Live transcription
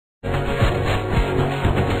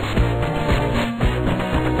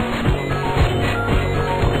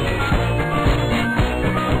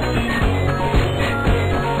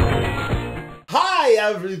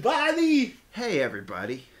everybody! Hey,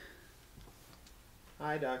 everybody.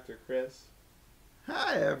 Hi, Dr. Chris.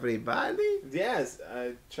 Hi, everybody. Yes,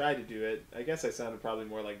 I tried to do it. I guess I sounded probably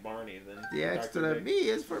more like Barney than The extra Dr. B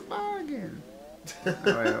is for bargain.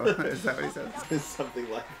 Oh, wait, is that what he says? Something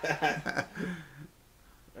like that.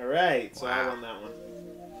 Alright, so I won that one.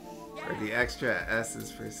 Or the extra S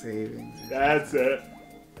is for savings. That's it.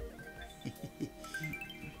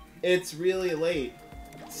 It's really late.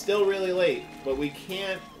 Still really late, but we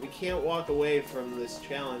can't walk away from this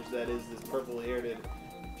challenge that is this purple-haired.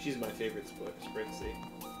 She's my favorite Spritzy.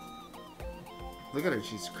 Look at her,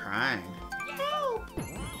 she's crying. Help!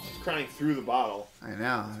 She's crying through the bottle. I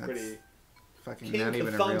know. It's that's pretty. fucking King not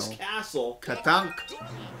even a Kathunk's real castle. Kathunk.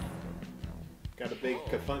 Got a big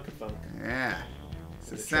Kathunk. Yeah. It's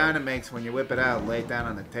the sound it makes when you whip it out, lay it down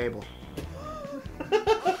on the table.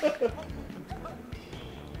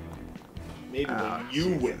 Maybe when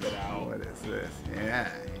you whip it out. What is this? Yeah,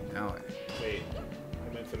 you know it. Wait,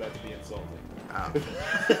 I meant for that to be insulting. Oh.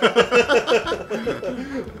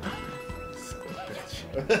 Son of a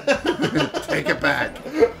bitch. Take it back.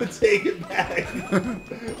 Take it back.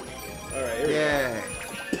 Alright, here we Yay.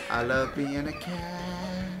 I love being a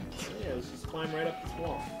cat. Yeah, let's just climb right up this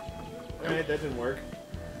wall. Alright, that didn't work.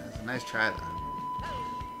 That's a nice try, though.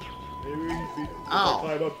 Maybe we can see if I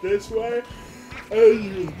climb up this way. Oh,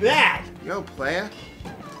 use that! Yo, player.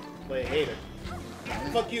 Play hater.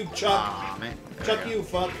 Fuck you, Chuck. Aw, man. Chuck you,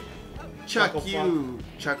 fuck. Chuck Chuckle you,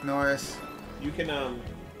 Chuck Norris. You can,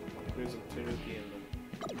 there's a Tanuki in them.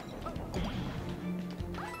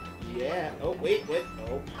 Yeah. Oh, wait. Oh,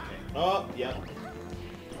 okay. Oh, yep.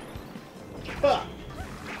 Huh.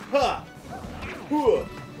 Huh. Huh.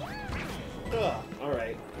 Huh.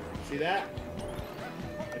 Alright. See that?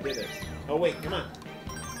 I did it. Oh, wait, come on.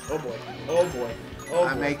 Oh, boy. Oh, boy. Oh,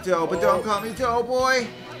 I boy. make dough, but don't call me dough, boy.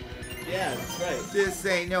 Yeah, that's right. This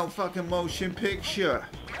ain't no fucking motion picture.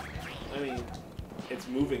 I mean, it's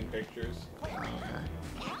moving pictures. Okay.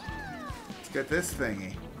 Let's get this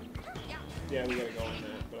thingy. Yeah, we gotta go on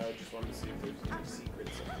that, but I just wanted to see if there's any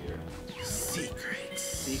secrets up here. Secrets.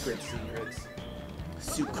 Secrets.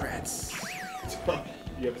 Secrets.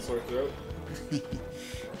 You have a sore throat?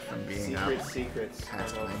 From being up Secrets.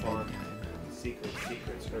 past are my no fun. bedtime.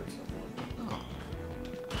 Secrets hurt someone. Oh.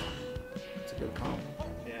 That's a good poem.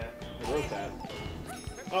 Yeah, I wrote that.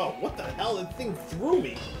 Oh, what the hell? That thing threw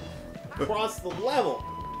me across the level.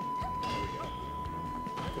 There we go.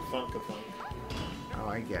 Kathunk. Oh,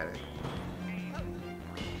 I get it.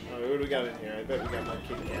 Alright, what do we got in here? I bet we got more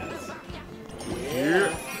Kit Kats.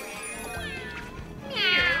 Yeah.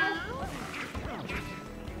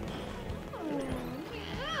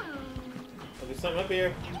 Oh, there's something up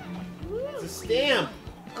here. It's a stamp.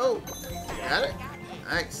 Oh, got it.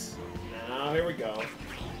 Nice. Now, here we go.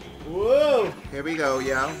 Whoa! Here we go,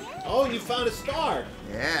 yo. Oh, you found a star.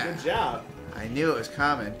 Yeah. Good job. I knew it was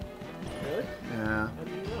coming. Really? Yeah. How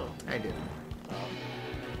do you know? I didn't.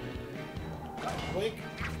 Blink.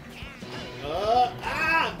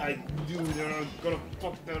 I do know. I'm gonna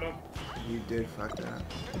fuck that up. You did fuck that up.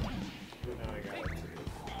 Now I got it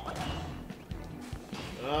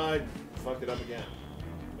too. I fucked it up again.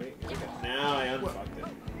 Wait, here we go. Now I unfucked it.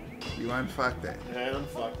 You unfucked it. I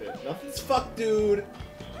unfucked it. Nothing's fucked, dude.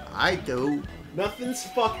 I do. Nothing's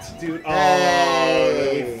fucked, dude. Oh,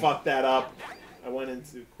 Hey. we fucked that up. I went in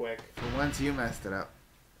too quick. For once you messed it up.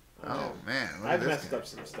 Oh, man. Look at I've this messed guy. up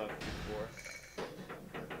some stuff before.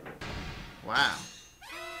 Wow.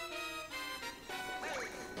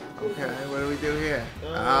 Okay, what do we do here?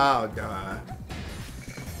 Oh, duh.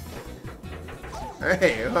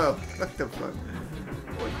 Hey, whoa. What the fuck?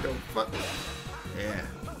 What the fuck? Yeah.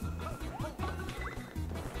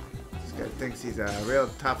 This guy thinks he's a real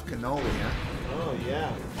tough cannoli, huh? Oh,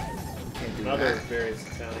 yeah. Can't do Other that. various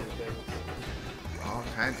Italian things. All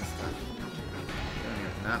kinds of stuff. You don't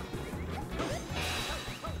even know.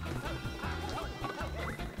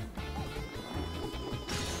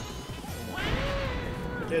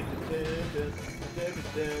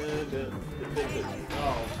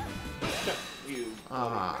 Oh, you.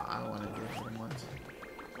 Ah, I don't want to do it for once.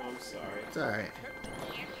 Oh, I'm sorry. It's alright.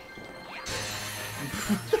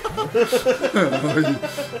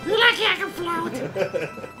 You're lucky I can float!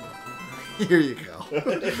 Here you go. Here,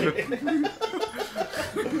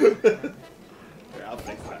 I'll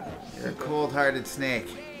fix that. You're a cold-hearted snake.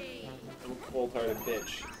 I'm a cold-hearted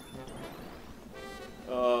bitch.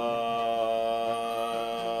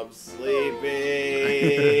 I'm sleepy.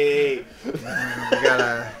 We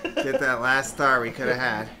gotta get that last star we could have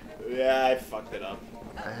had. Yeah, I fucked it up.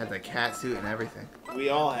 I had the cat suit and everything. We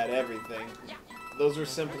all had everything. Those were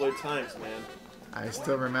simpler times, man. I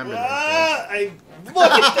still remember Ah, that. I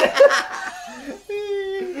look at that.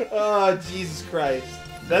 Oh, Jesus Christ.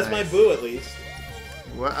 That's my Nice. boo, at least.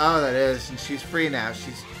 Well, oh, that is. And she's free now.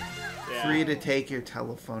 She's Yeah. free to take your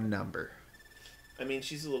telephone number. I mean,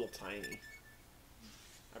 she's a little tiny.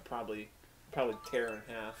 I'd probably tear her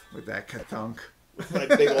in half. With that kathunk. With my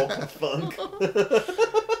big old funk.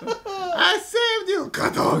 I saved you,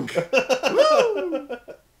 kathunk!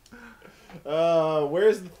 Woo!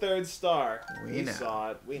 Where's the third star? We know.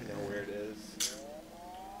 saw it. We know where it is.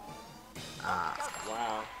 Ah.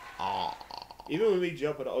 Wow. Oh. Even when we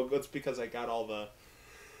jump it, it's because I got all the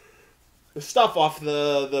stuff off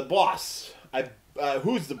the boss.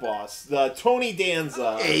 Who's the boss? Tony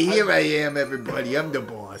Danza. Hey, here I am, everybody. I'm the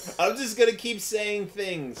boss. I'm just gonna keep saying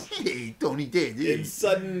things Hey, Tony Danza. in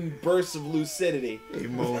sudden bursts of lucidity. Hey,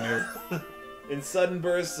 Mona. In sudden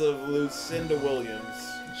bursts of Lucinda Williams.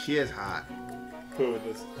 She is hot. Who,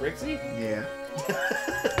 this Rixie? Yeah.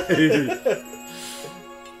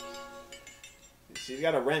 She's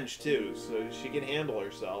got a wrench too, so she can handle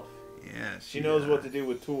herself. Yeah. She knows what to do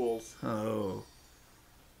with tools. Oh.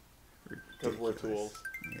 Because we're tools.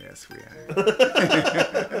 Yes, we are.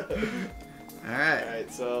 Alright.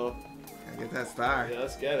 Alright, so Gotta get that star. yeah,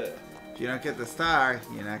 let's get it. If you don't get the star,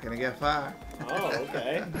 you're not gonna get far. Oh,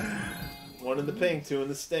 okay. One in the pink, two in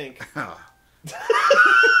the stink. Oh.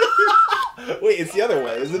 Wait, it's the other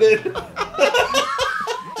way, isn't it?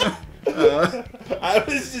 I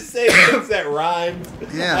was just saying things that rhymed.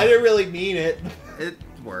 Yeah. I didn't really mean it. It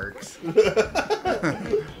works.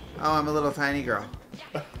 Oh, I'm a little tiny girl.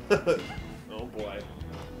 Oh boy.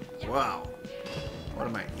 Wow. What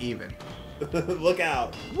am I even? Look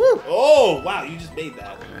out. Woo! Oh, wow, you just made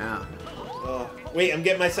that. Yeah. Wait, I'm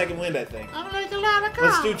getting my second wind, I think. I'm like a lot of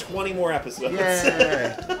Let's do 20 more episodes.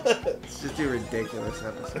 Yay! Let's just do ridiculous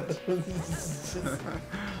episodes.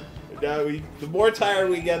 Now the more tired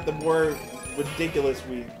we get, the more ridiculous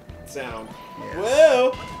we sound. Yes.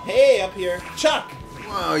 Whoa! Hey, up here. Chuck!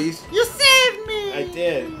 Whoa, you saved me! I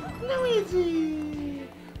did. Luigi!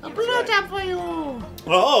 A That's blowjob for you!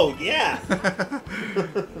 Oh, yeah!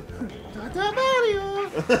 Tata Mario!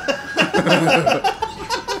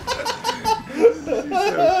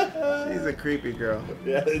 She's a creepy girl.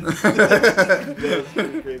 Yeah, it's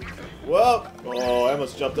pretty creepy. Whoa! Oh, I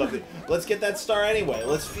almost jumped up. Let's get that star anyway.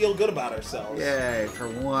 Let's feel good about ourselves. Yay, for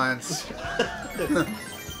once.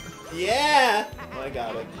 Yeah! I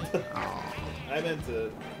got it. Oh. I meant to...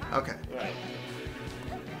 Okay, Alright.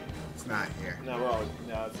 it's not here. No, we're all...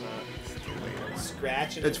 No, it's not. It's too late.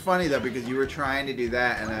 Scratching It's it. funny though because you were trying to do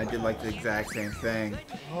that and I did like the exact same thing.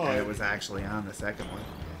 Oh, And it was actually on the second one.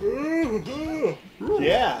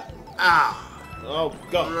 Yeah. Ah! Oh,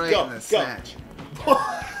 go, Right go, in the go. snatch.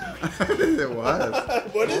 It was.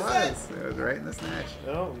 What is It that? was. It was right in the snatch.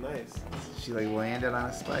 Oh, nice. She like landed on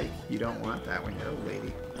a spike. You don't want that when you're a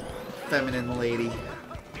lady. Feminine lady.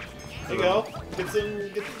 There you go. Get some.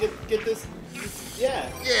 Get this. Yeah.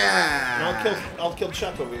 And Yeah! I'll kill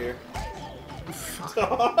Chuck over here.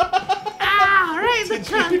 Ah! Right in the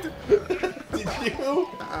cunt! Did you?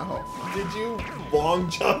 Ow. Did you long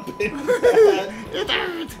jump into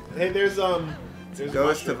that? Hey, there's a Ghost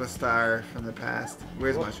mushroom. of a star from the past.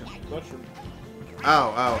 Where's Oh, Mushroom? Mushroom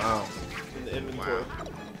Oh. in the inventory.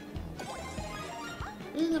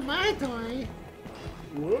 This is my toy.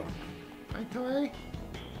 Whoop. My toy?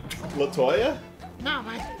 Latoya? No,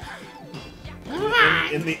 my...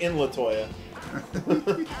 In Latoya.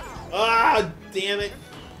 Ah, damn it.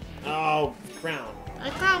 Oh, crown. I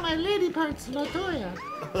call my lady parts Latoya.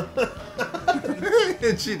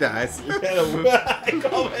 And she dies. I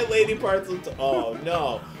call my lady parts Latoya. Oh,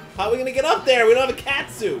 no. How are we going to get up there? We don't have a cat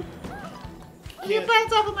suit. You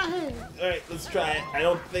bounce off of my head. Alright, let's try it. I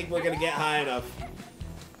don't think we're going to get high enough.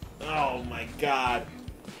 Oh, my God.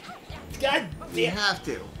 God You damn. have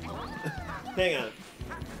to. Hang on.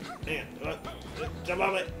 Jump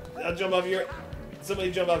off it. I'll jump off your...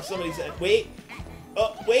 Somebody jump off somebody's head. Wait.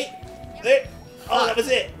 Oh, wait. There. Oh, that was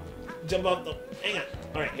it. Jump off the... Hang on.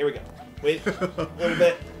 Alright, here we go. Wait. A little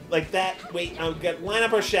bit. Like that. Wait. I've got... Line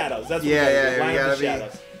up our shadows. That's what Yeah, we gotta yeah, do. we Line up gotta the be-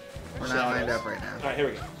 shadows. We're not lined up right now. Alright, here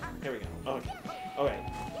we go. Here we go. Okay.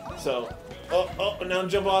 Okay. So... Oh, now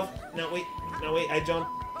jump off. No, wait. No, wait. I jump.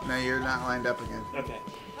 No, you're not lined up again. Okay.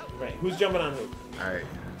 Right. Who's jumping on who? Alright.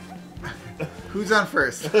 Who's on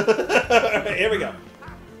first? Alright, here we go.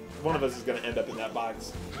 One of us is going to end up in that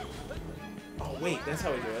box. Oh, wait. That's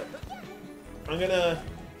how we do it. I'm going to...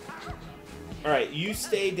 Alright, you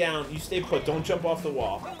stay down. You stay put. Don't jump off the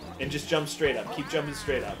wall. And just jump straight up. Keep jumping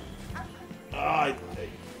straight up. Oh, I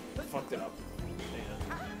fucked it up.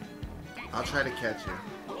 Hang I'll try to catch you.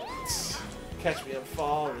 on. Catch me, I'm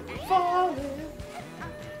falling. Falling.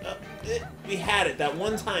 We had it. That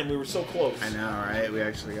one time we were so close. I know, right? We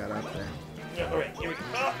actually got up there. Yeah, all right, here we go.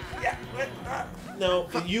 Oh, yeah. No,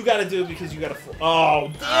 you got to do it because you got to...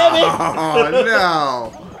 Oh, damn it! Oh,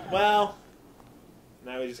 no! Well,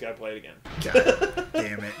 now we just got to play it again. God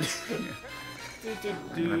damn it. I'm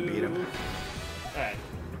gonna beat him. All right.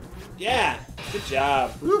 Yeah, good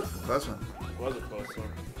job. Woo, close one. Was a close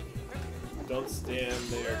one. Don't stand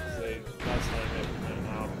there because they last time it went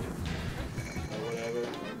out.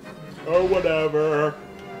 Or whatever.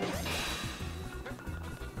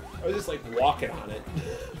 I was just like walking on it.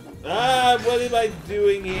 What am I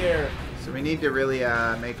doing here? So we need to really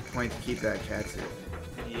make a point to keep that catsuit.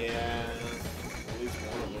 Yeah, at least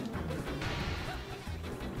one of them.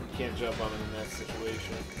 You can't jump on him in that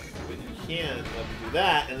situation. But you can let me do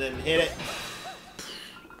that and then hit it.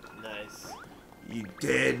 Nice. You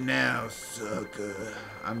dead now, sucker.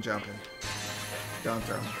 I'm jumping. Don't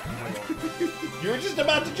throw me. You were just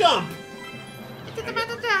about to jump! Just about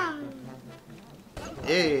to jump.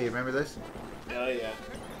 Hey, remember this? Oh yeah.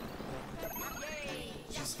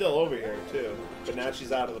 She's still over here too, but now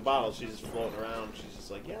she's out of the bottle. She's just floating around. She's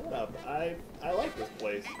just like, yeah, what up? I like this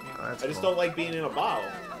place. Oh, that's I just cool. don't like being in a bottle.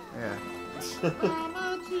 Yeah.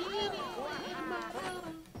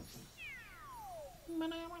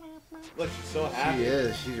 Look, she's so happy. She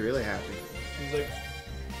is. She's really happy. She's like,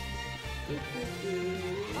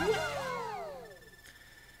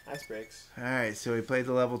 ice breaks. Alright, so we played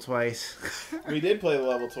the level twice. We did play the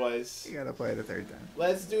level twice. You gotta play it a third time.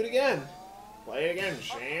 Let's do it again. Play it again,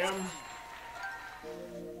 Sham.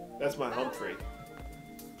 That's my Humphrey.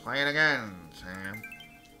 Play it again, Sam.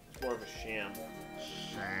 It's more of a sham.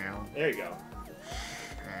 Sam. There you go.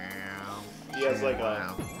 Sam. He has like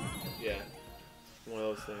a... Yeah. One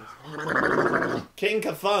of those things. King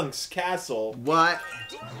Kathunk's castle. What?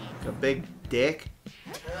 A big dick?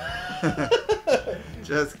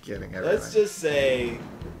 Just kidding, everyone. Let's just say...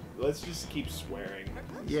 Let's just keep swearing.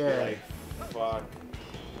 Yeah. Like, fuck.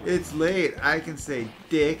 It's late. I can say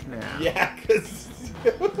dick now. Yeah, because...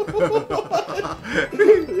 yeah,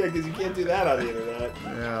 because you can't do that on the internet.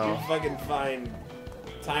 No. You fucking find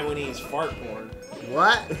Taiwanese fart porn.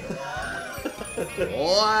 What?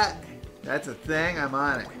 What? That's a thing? I'm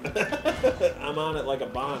on it. I'm on it like a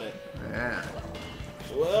bonnet. Yeah.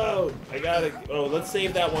 Whoa! I gotta... Oh, let's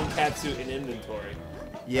save that one catsuit in inventory.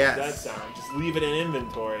 Yes. How's that sound? Just leave it in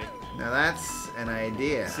inventory. Now that's an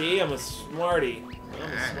idea. See, I'm a smarty.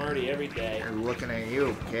 I'm a smarty every day. They're looking at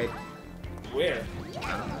you, kid. Where?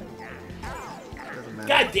 I don't know. Doesn't matter.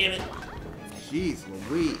 God damn it! Jeez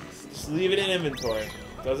Louise. Just leave it in inventory.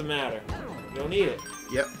 Doesn't matter. You don't need it.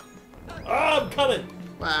 Yep. Oh, I'm coming!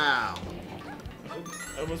 Wow. Oops,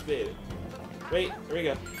 I almost made it. Wait, here we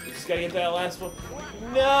go. We just gotta get that last one.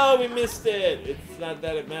 No, we missed it! It's not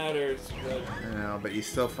that it matters, but... I know, but you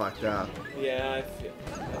still fucked up. Yeah, I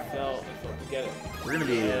felt to get it. We're gonna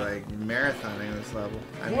be like marathoning this level.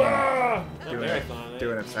 I mean, Whoa! Not doing marathon,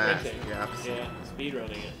 doing it fast. sprinting. The opposite. Yeah, speed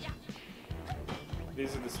running it.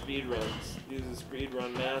 These are the speed runs. These are the speed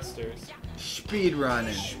run masters. Speed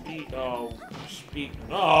running. Speed. Oh, speed.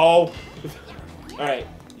 Oh! Alright,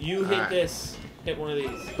 you hit Alright. this. Hit one of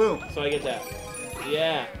these. Boom. So I get that.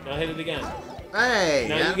 Yeah, now hit it again. Hey.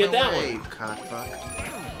 Now you out get of the that way, one. Cockfuck.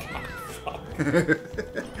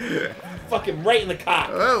 Fucking right in the cock.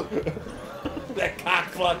 Oh. That cock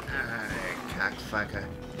fuck. Cockfucker.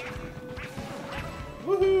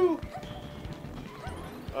 Woohoo!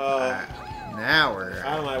 Now we're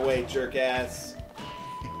Out of my way, jerk ass.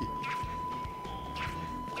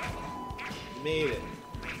 Made it.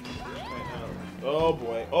 Oh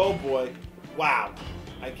boy. Oh boy. Wow.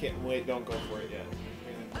 I can't wait. Don't go for it yet.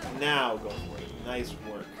 Now go for it. Nice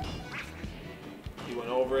work. He went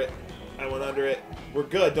over it. I went under it. We're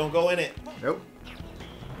good. Don't go in it. Nope.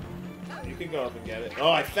 You can go up and get it.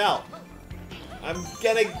 Oh, I fell. I'm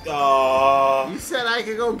getting. Oh. You said I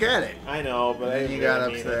could go get it. I know, but And I you didn't got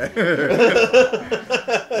really upset. mean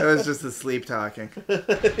It was just a sleep talking.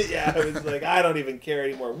 it. Yeah, I was like, I don't even care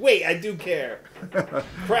anymore. Wait, I do care.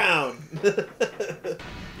 Crown.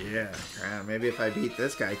 Yeah, crown. Maybe if I beat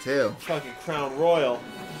this guy too. Fucking Crown Royal.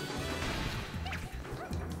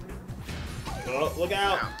 Oh, look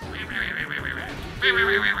out.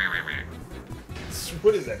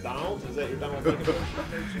 What is that, Donald? Is that your Donald Duck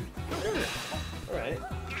impersonation? Alright.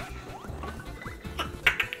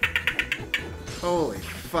 Holy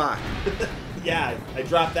fuck. Yeah, I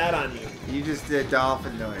dropped that on you. You just did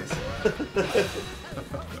dolphin noise.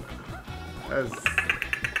 That was...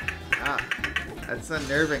 that's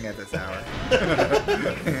unnerving at this hour.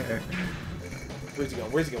 Where's he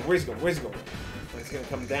going? Where's he going? Where's he going? Where's he going? He's gonna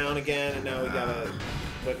come down again, and now we gotta...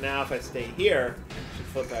 But now if I stay here, I should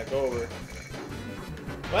flip back over.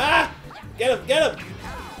 Ah! Get him! Get him!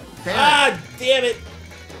 Damn it. Damn it!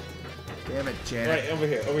 Damn it, Janet. Right, over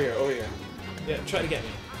here, over here, over here. Yeah, try to get me.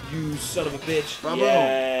 You son of a bitch. Ba-boom.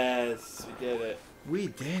 Yes, we did it. We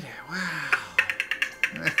did it. Wow.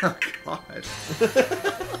 Oh, God.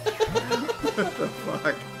 What the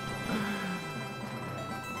fuck?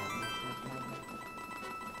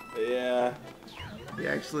 Yeah. He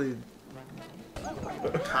actually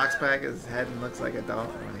cocks back his head and looks like a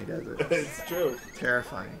dolphin when he does it. It's true.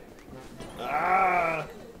 Terrifying. Ah!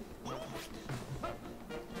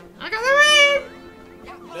 I gotta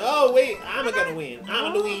win! No, wait, I'm gonna win.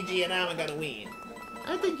 I'm a Luigi and I'm gonna win.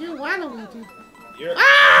 I think you're Waluigi. You're.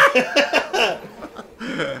 Ah! I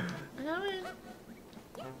gotta win.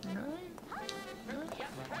 I gotta win.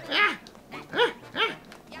 Ah! Ah!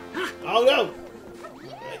 Ah! Oh no!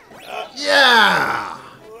 Yeah!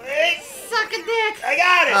 Wait, Suck a dick! I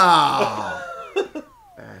got it! Oh.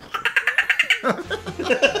 Bastard.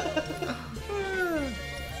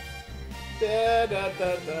 Da, da,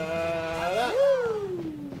 da, da, da.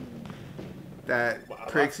 That Wow.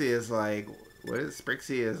 Prixie is like, what is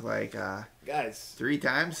Prixie is like, Guys, 3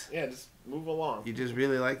 times? yeah, just move along. You just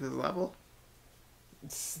really like this level?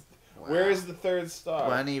 Where is the 3rd star?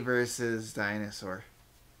 Bunny versus dinosaur.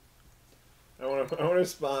 I want to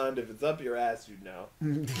respond. If it's up your ass, you'd know.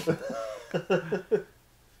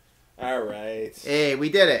 All right. Hey, we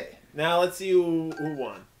did it. Now let's see who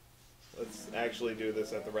won. Let's actually do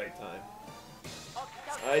this at the right time.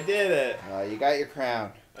 I did it. You got your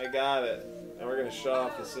crown. I got it. And we're gonna shut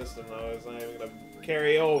off the system though. It's not even gonna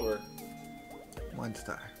carry over. 1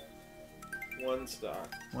 star. 1 star.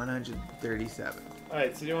 137. All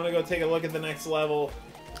right. So do you want to go take a look at the next level?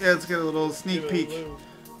 Yeah, let's get a little sneak Give it a peek.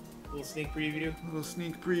 little sneak preview. Little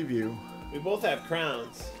sneak preview. We both have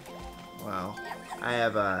crowns. Wow. I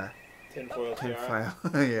have a Tinfoil tin tiara.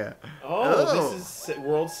 file. Yeah. Oh, this is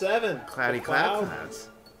World 7. Cloudy The clouds.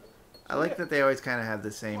 I like that they always kind of have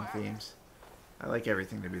the same themes. I like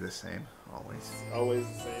everything to be the same, always. Always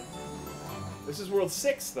the same. This is World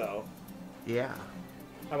 6, though. Yeah.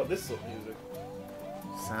 How about this little music?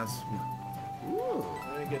 Sounds... Ooh.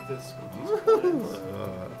 I'm gonna get this. Ooh.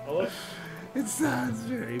 Oh, look. It sounds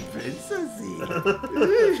very princessy.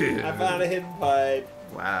 I found a hidden pipe.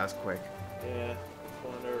 Wow, that was quick. Yeah, let's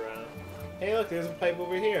wander around. Hey, look, there's a pipe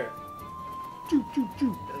over here. Choo, choo,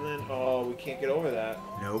 choo. And then, oh, we can't get over that.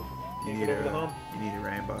 Nope. You Can't need get over the a hump. you need a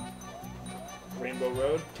rainbow. Rainbow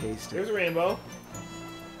Road. Taste There's it. a rainbow.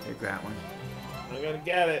 Take that one. I'm gonna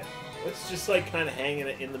get it. It's just like kind of hanging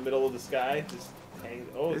it in the middle of the sky. Just hang.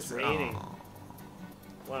 Oh, it's raining. Oh,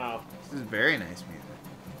 Wow. this is very nice music.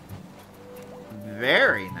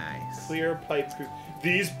 Very nice. Clear pipes.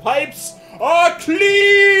 These pipes are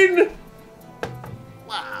clean!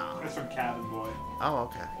 Wow. That's from Cabin Boy. Oh,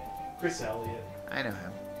 okay. Chris Elliott. I know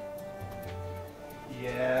him.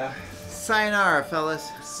 Yeah. Sayonara, fellas.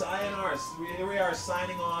 Sayonara. Here we are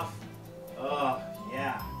signing off. Oh,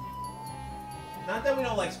 yeah. Not that we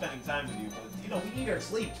don't like spending time with you, but, you know, we need our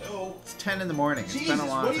sleep, too. It's 10 in the morning. It's Jesus, been a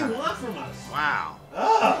long what do time. you want from us? Wow.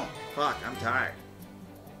 Ugh. Fuck, I'm tired.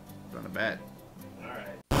 Going to bed. All right.